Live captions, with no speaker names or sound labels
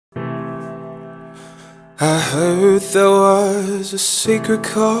I heard there was a secret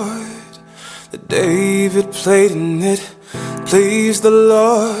chord that David played and it pleased the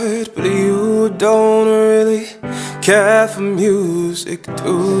Lord, but you don't really care for music,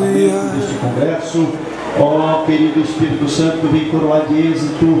 do you? Neste congresso, ó querido Espírito Santo, vem coroar de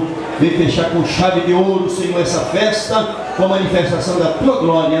êxito, vem fechar com chave de ouro, Senhor, essa festa, com a manifestação da tua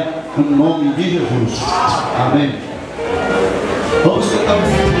glória, no nome de Jesus. Amém. Vamos cantar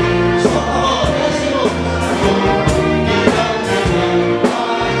um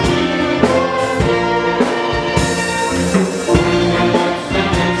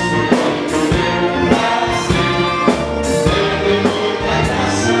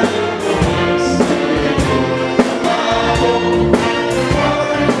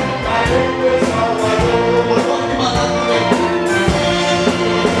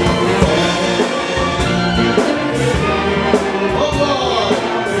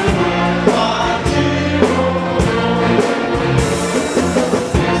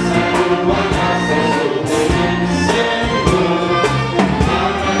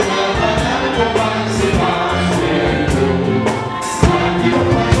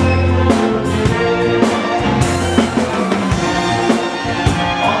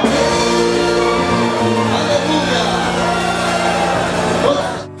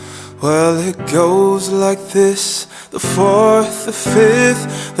Well, it goes like this: the fourth, the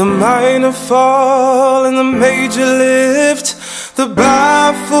fifth, the minor fall and the major lift, the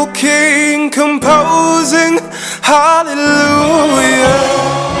baffled king composing hallelujah.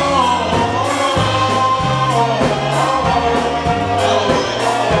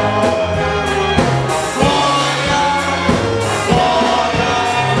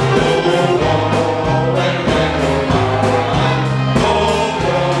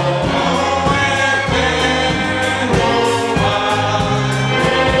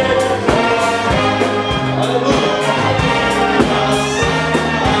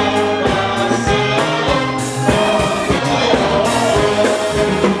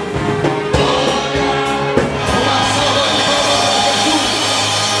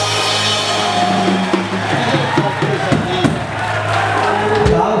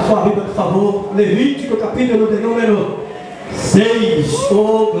 Levítico, capítulo de número 6.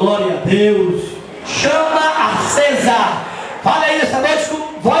 Oh, glória a Deus. Chama acesa. Fala aí essa noite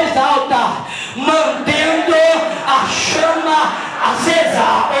com voz alta, mantendo a chama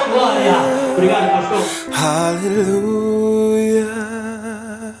acesa. Oh, glória. Obrigado, pastor. Hallelujah,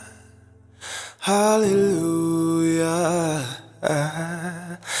 hallelujah,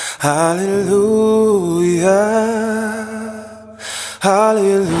 hallelujah,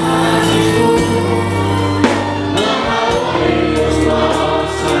 hallelujah.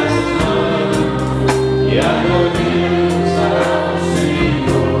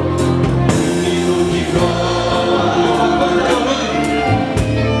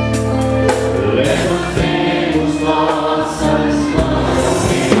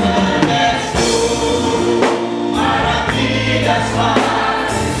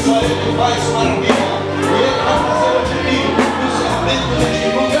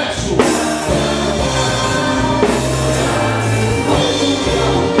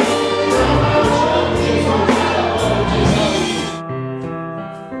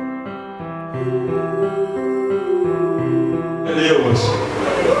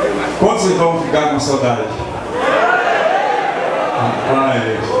 Quantos vão ficar com saudade?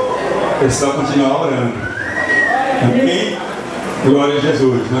 Rapaz, o pessoal continua orando. Amém? Glória a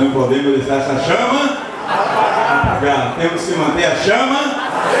Jesus. Nós não podemos deixar essa chama apagar. Temos que manter a chama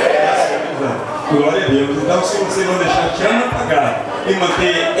acesa. Glória a Deus. Então, se você não deixar a chama apagar e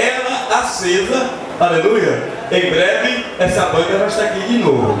manter ela acesa, aleluia, em breve essa banda vai estar aqui de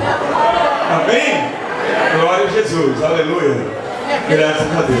novo. Amém? Glória a Jesus. Aleluia.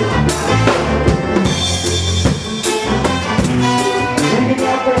 Graças a Deus.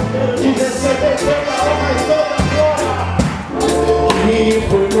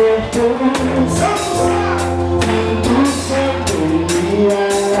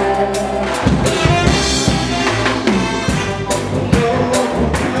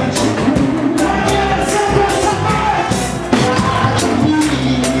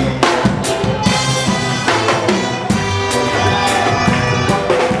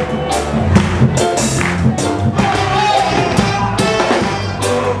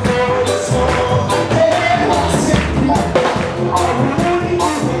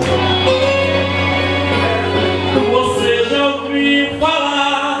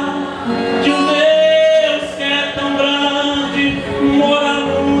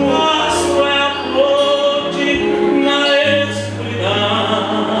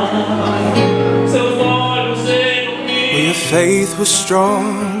 faith was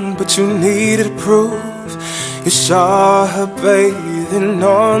strong, but you needed proof. You saw her bathing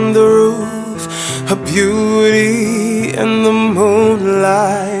on the roof, her beauty and the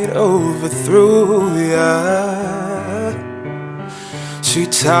moonlight overthrew ya. She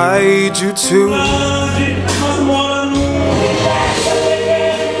tied you to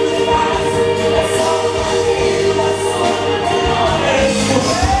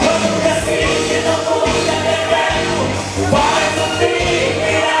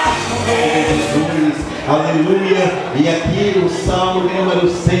aleluia. E aqui o Salmo número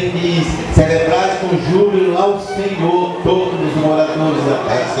 100 diz: celebrai com júbilo ao Senhor todos os moradores da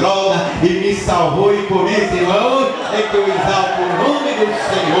terra. E me salvou, e por isso, irmãos, é que eu exalto o nome do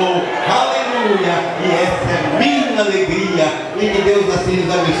Senhor. Aleluia. E essa é minha alegria. E que Deus assim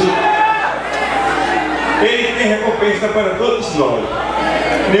nos abençoe. Ele tem recompensa para todos nós.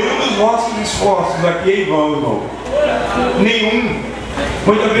 Nenhum dos nossos esforços aqui é em vão, irmão. Nenhum.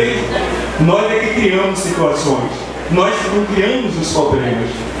 Muitas vezes nós é que criamos situações, nós não criamos os problemas.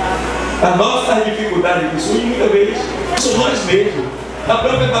 A nossa dificuldade que surge muitas vezes somos nós mesmos. A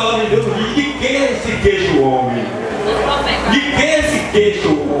própria palavra de Deus diz: de que se queixa o homem? De que se queixa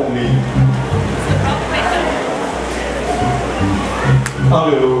o homem?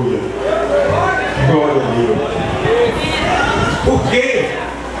 Aleluia. Glória a Deus. Por quê?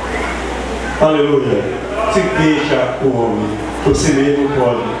 Aleluia. Se queixa o homem. Você mesmo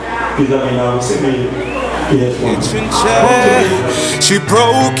pode examinar você mesmo e responder. She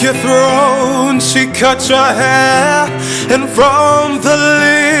broke your throne, she cut your hair, and from the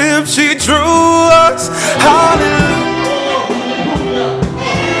lips she drew us. Hallelujah.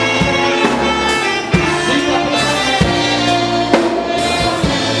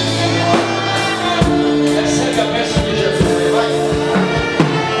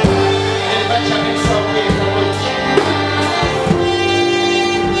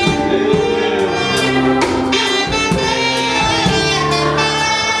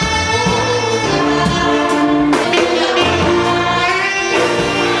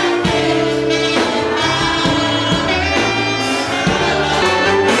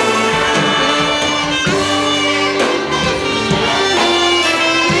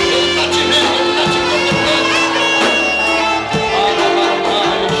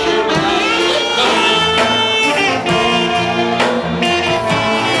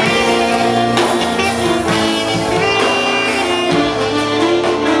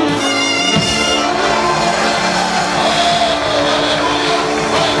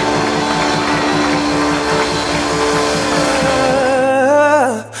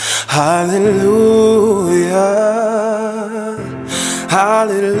 Hallelujah,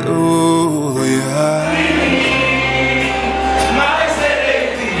 hallelujah. Mas serei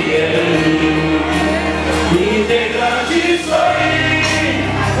fiel, integrante sorri,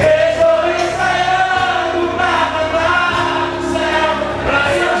 estou ensaiando pra cantar no céu, pra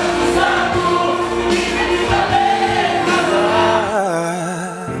Santo Santo,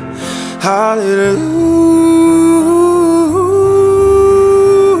 Hallelujah.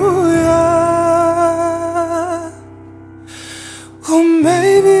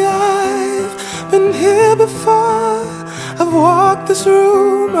 Before I've walked this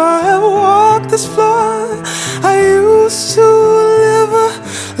room, I have walked this floor. I used to live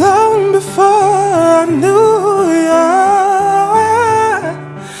alone before I knew ya.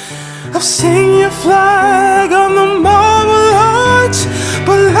 I've seen your flag on the marble arch,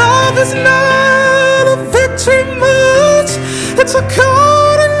 but love is not a victory march. It's a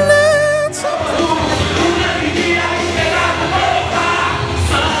coordinate.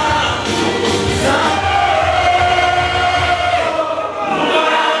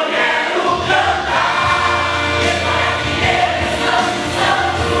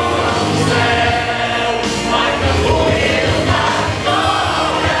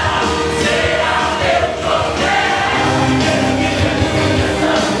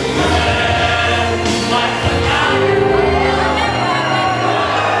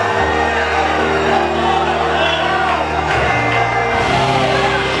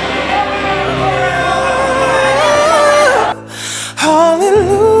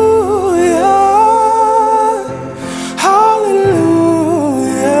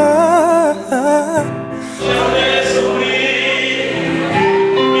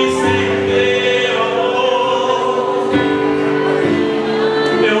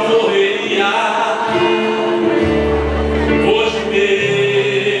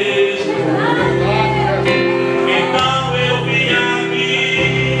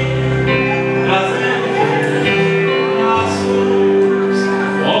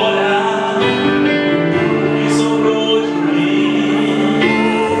 oh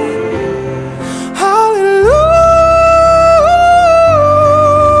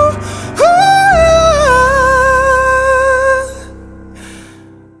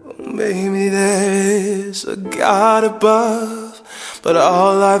Maybe there's a God above, but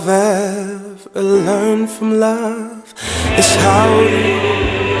all I've ever learned from love is how eu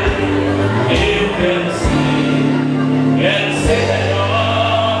quero sim, quero ser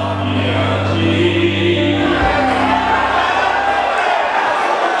melhor que a ti.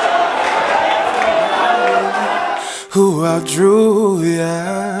 who outdrew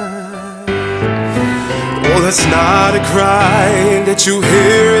ya. Oh, that's not a cry that you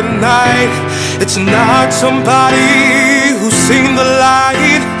hear at night. It's not somebody who's seen the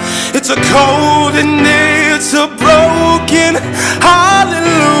light. It's a cold and it's a broken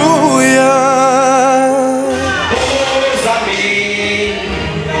hallelujah. Usa mim,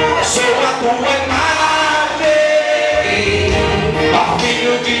 sou a tua imagem, a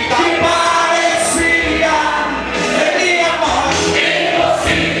filho de que parecia minha morte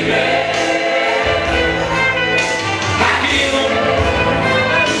impossível.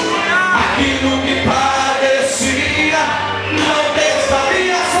 Aquilo que parecia não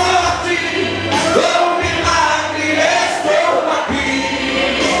testaria sorte, com um milagre estou aqui.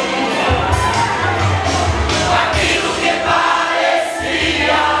 Aquilo que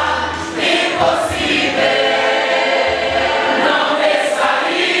parecia impossível não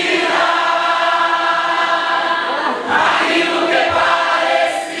testaria. Aquilo que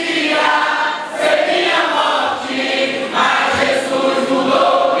parecia ser minha morte, mas Jesus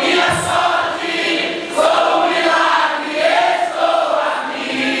mudou minha sorte. Sou um milagre, estou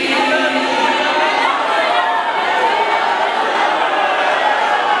aqui.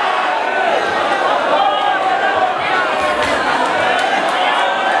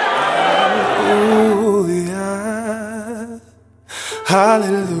 Hallelujah,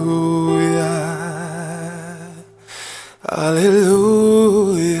 hallelujah, hallelujah,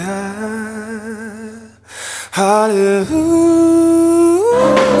 hallelujah.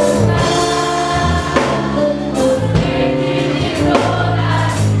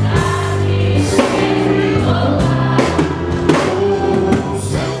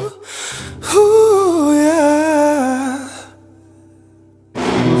 Ooh, yeah.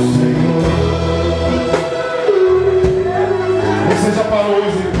 Você já parou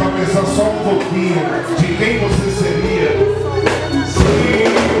hoje para pensar só um pouquinho de quem você seria?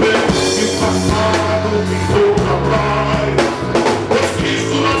 Sempre que o passado ficou pra trás, pois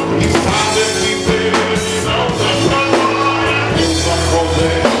Cristo está dentro inteiro e não transforma. Uma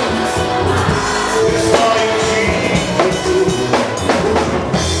condena está em ti, Jesus.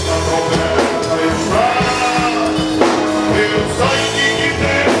 A promessa está. Eu sei que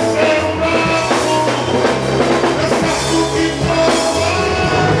Deus é o braço.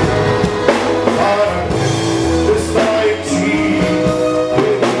 Está em ti,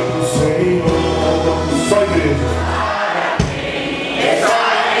 querido Senhor. Só igreja. Está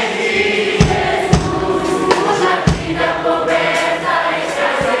em ti, Jesus, a vida, a pobreza, a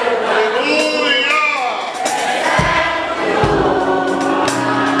escassez. Aleluia!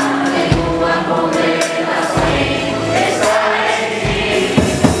 Nenhuma condenação está em ti.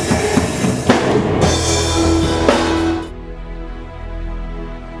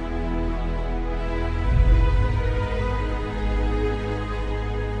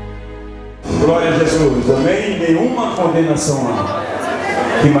 Glória a Jesus, amém? Nenhuma condenação há.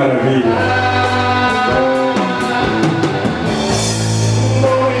 Que maravilha.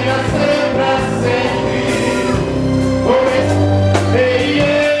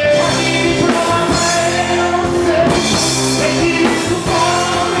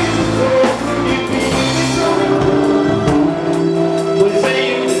 Pois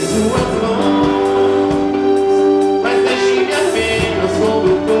veio de suas mãos, mas deixe-me apenas com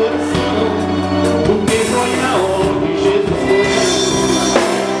meu coração, porque foi aonde Jesus foi.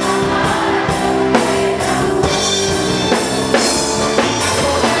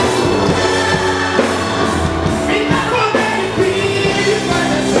 Me dá poder e filho,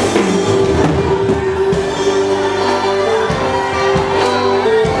 faz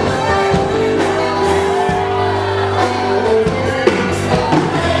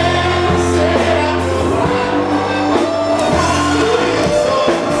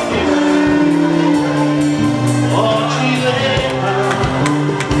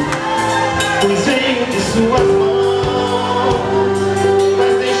pois veio de suas mãos,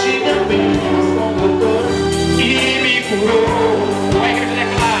 mas deixe-me apenas com meu coração. E me curou, a igreja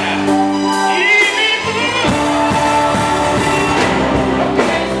declara, e me curou.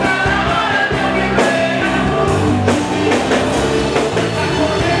 Porque está na hora de eu viver amor. Está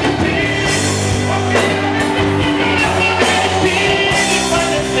poder em ti, porque eu necessito da poder em ti. Faz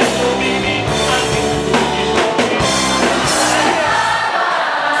descer sobre mim a virtude de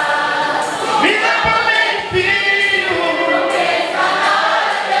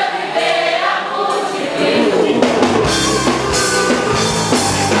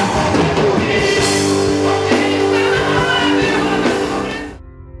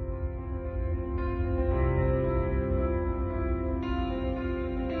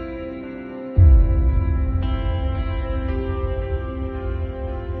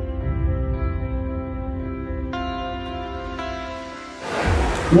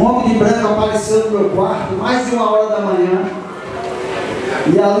Um homem de branco apareceu no meu quarto, mais de 1h da manhã.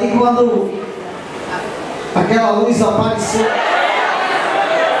 E ali, quando aquela luz apareceu,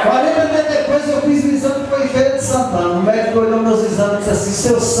 40 dias depois eu fiz o exame, foi em Feira de Santana. O médico olhou meus exames e disse assim: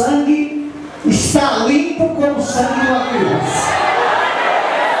 seu sangue está limpo como o sangue de uma criança.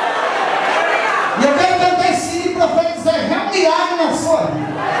 E eu quero cantar esse hino e profetizar um milagre na sua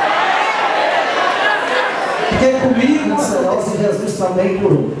vida. Porque comigo, Senhor, se Jesus também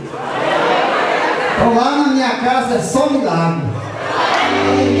curou. Então lá na minha casa é só milagre.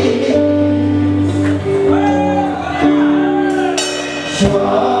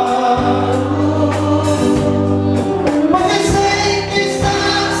 Mas sei que está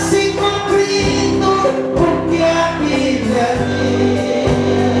se cumprindo o que a Bíblia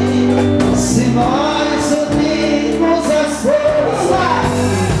diz. Se nós unirmos as forças,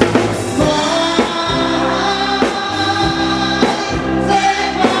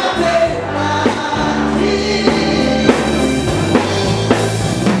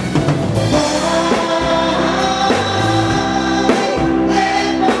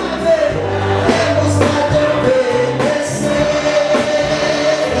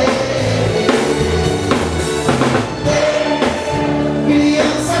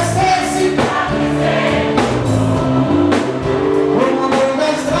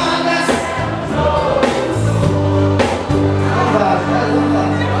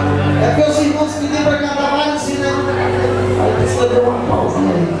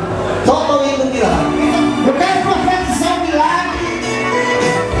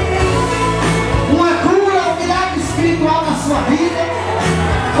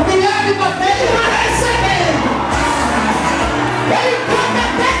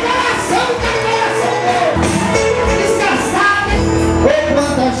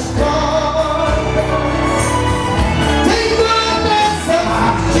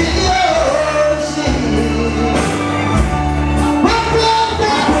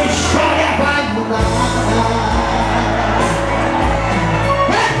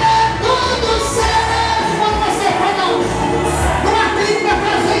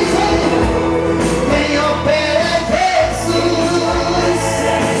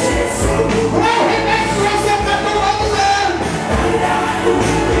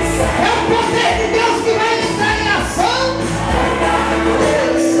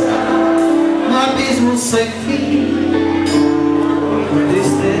 sem fim,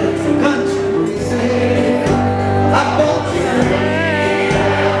 tristeza, cante, a ponte,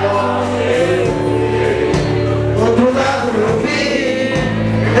 do outro lado eu vi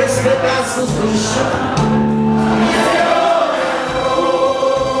os pedaços do chão,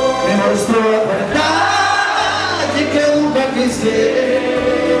 me mostrou a verdade que eu nunca quis ver,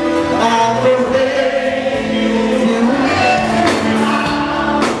 acordei.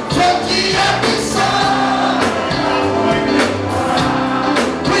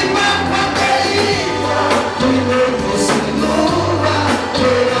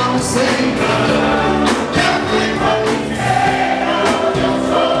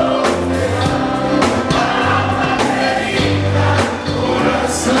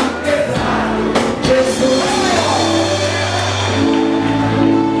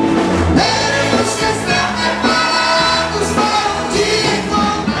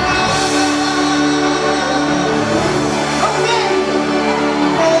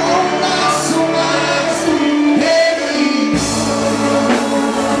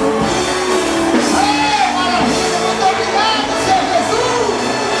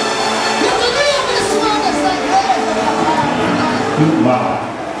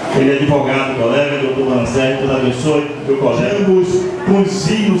 Ele é advogado, colega, doutor Manzé, Deus abençoe, meu colega. Com os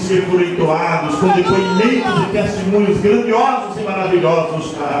hinos que foram entoados, com depoimentos e testemunhos grandiosos e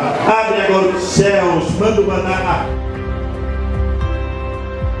maravilhosos. Abre agora os céus, manda o maná.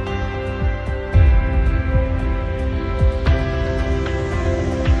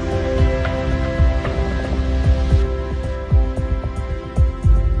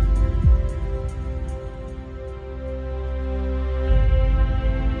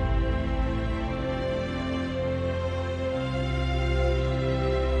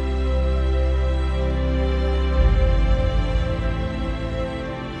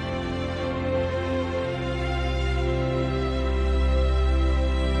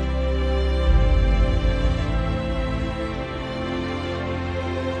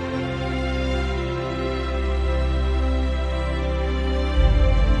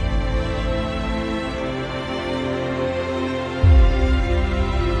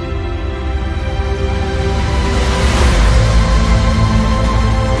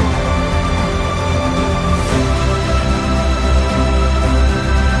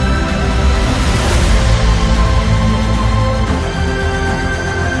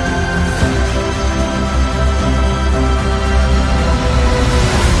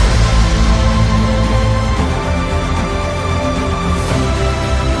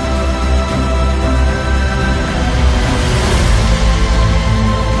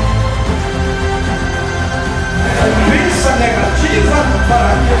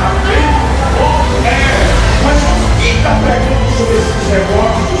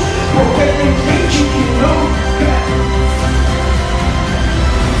 negócios, porque tem gente que não quer.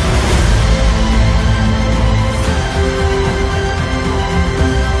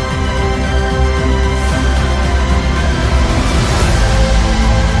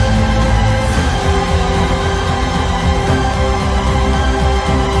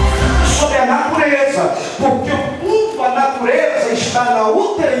 Sobre a natureza, porque o mundo, a natureza está na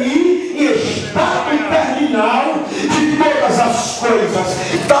UTI e estado terminal de todas as coisas,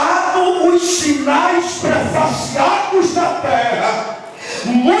 dado os sinais prefaciados da terra.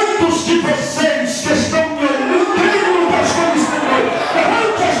 Muitos de vocês que estão me nutrindo das coisas do mundo,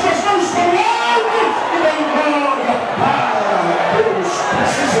 levante as suas mãos para o alto e dê glória para Deus.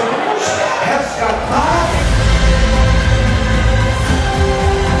 Precisamos resgatar.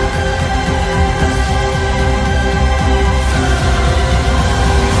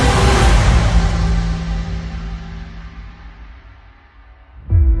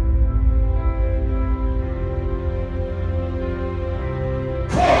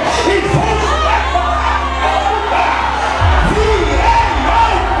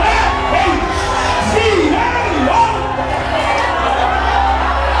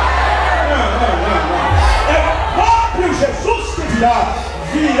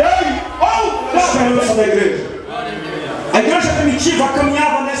 Virei outra esperança da igreja. A igreja primitiva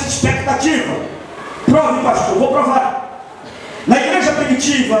caminhava nessa expectativa. Prove, pastor, vou provar. Na igreja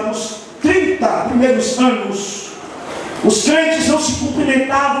primitiva, nos 30 primeiros anos, os crentes não se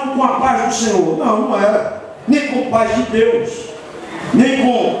cumprimentavam com a paz do Senhor. Não era. Nem com paz de Deus, nem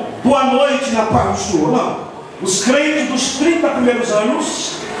com boa noite na paz do Senhor. Não. Os crentes dos 30 primeiros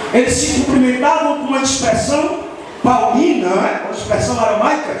anos, eles se cumprimentavam com uma expressão paulina, uma expressão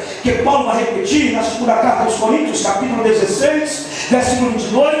aramaica, que Paulo vai repetir na segunda carta aos Coríntios, capítulo 16, versículo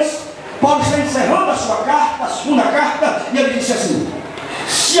 22. Paulo está encerrando a sua carta, a segunda carta, e ele disse assim: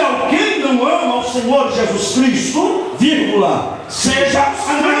 se alguém não ama ao Senhor Jesus Cristo, vírgula, seja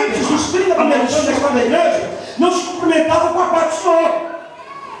antes dos 30 primeiros anos da história da igreja, não se cumprimentavam com a paz do Senhor.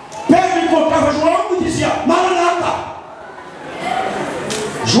 Pedro encontrava João e dizia: Maranata.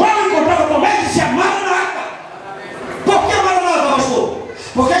 João encontrava Tomé e dizia: Maranata. Por que Maranata, pastor?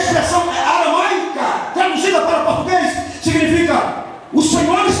 Porque a expressão aramaica, traduzida para português, significa: o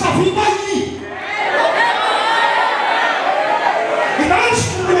Senhor está vindo aí. Então eles se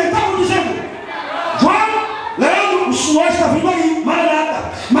cumprimentavam dizendo: João, Leandro, o Senhor está vindo aí.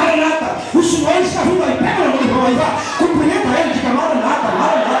 Maranata, Maranata, o Senhor está vindo aí. Pega o irmão aí, vá. Cumprimenta ele, diga: Maranata,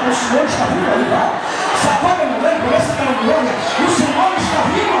 Maranata, o Senhor está vindo aí, vá. Sapaga no meio, começa a dar uma glória. O Senhor está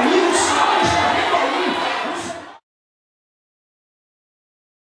vindo aí, o Senhor está vindo aí.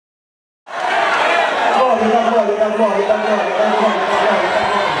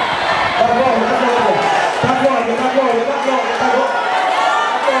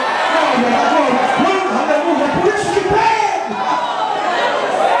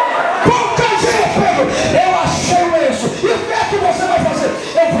 Eu achei isso. E o que é que você vai fazer?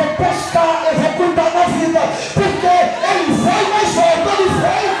 Eu vou pescar, eu vou cuidar da vida. Porque ele foi, mas volta, ele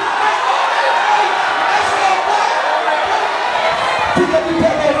foi. Fica de pé,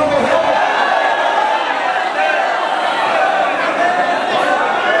 não morreu.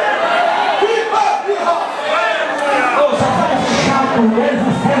 Ô, já vai chato, ele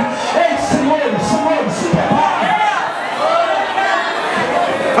foi. Ei, senhores, se prepare.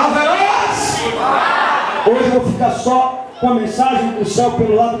 Hoje eu vou ficar só com a mensagem do céu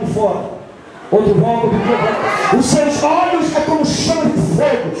pelo lado de fora. Outro volta, outro volta. Os seus olhos é como chama de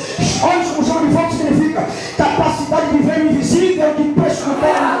fogo. Olhos como chama de fogo significa capacidade de ver o invisível, de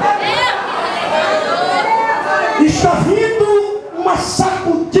prescrutar. Está vindo uma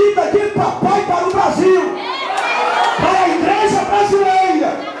sacudida de papai para o Brasil, para a igreja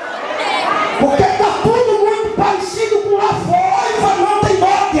brasileira, porque está tudo muito parecido com lá fora, mas não tem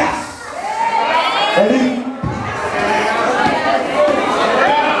nótias.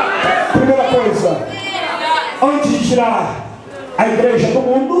 Primeira coisa, antes de tirar a igreja do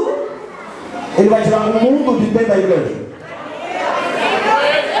mundo, ele vai tirar o mundo de dentro da igreja.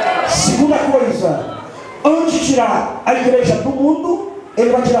 Segunda coisa, antes de tirar a igreja do mundo, ele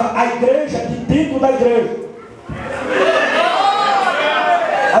vai tirar a igreja de dentro da igreja.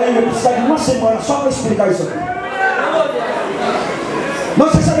 Aí eu preciso de uma semana só para explicar isso aqui.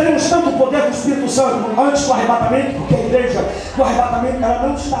 Nós receberemos tanto o poder do Espírito Santo antes do arrebatamento, porque a igreja do arrebatamento ela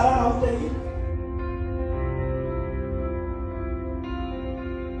não estará na UTI.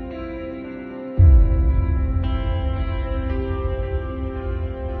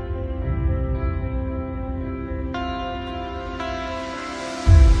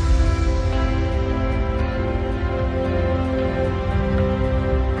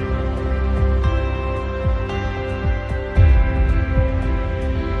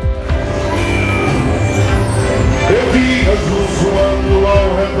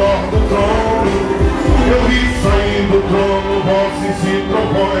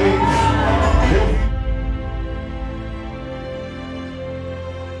 trovões.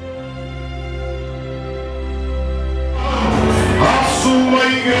 A sua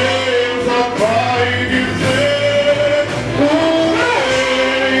igreja vai dizer: o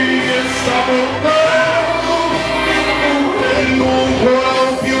rei está voltando. Tem um coral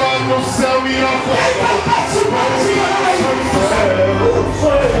que lá no céu irá voltar.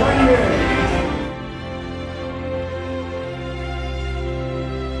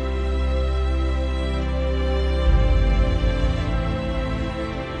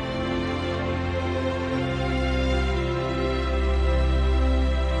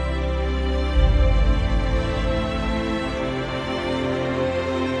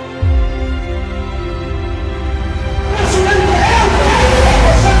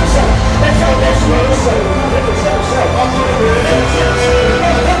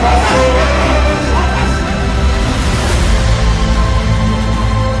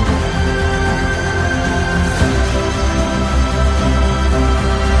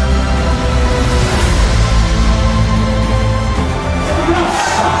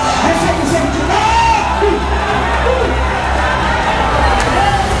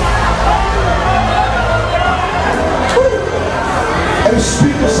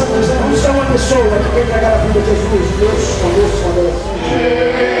 Espírito Santo dizendo: vamos ter uma pessoa que quer entregar a vida a Jesus. Deus conosco,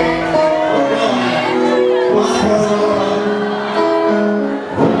 uma oração.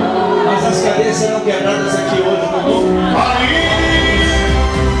 Mas as cadeias serão quebradas aqui hoje no nome.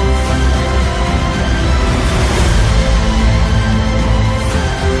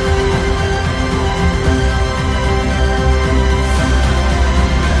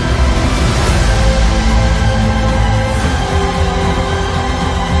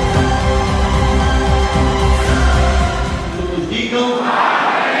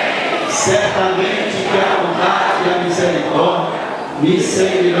 Certamente que a bondade e a misericórdia me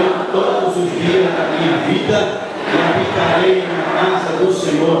seguirão todos os dias da minha vida e habitarei na casa do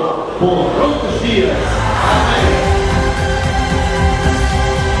Senhor por longos dias. Amém.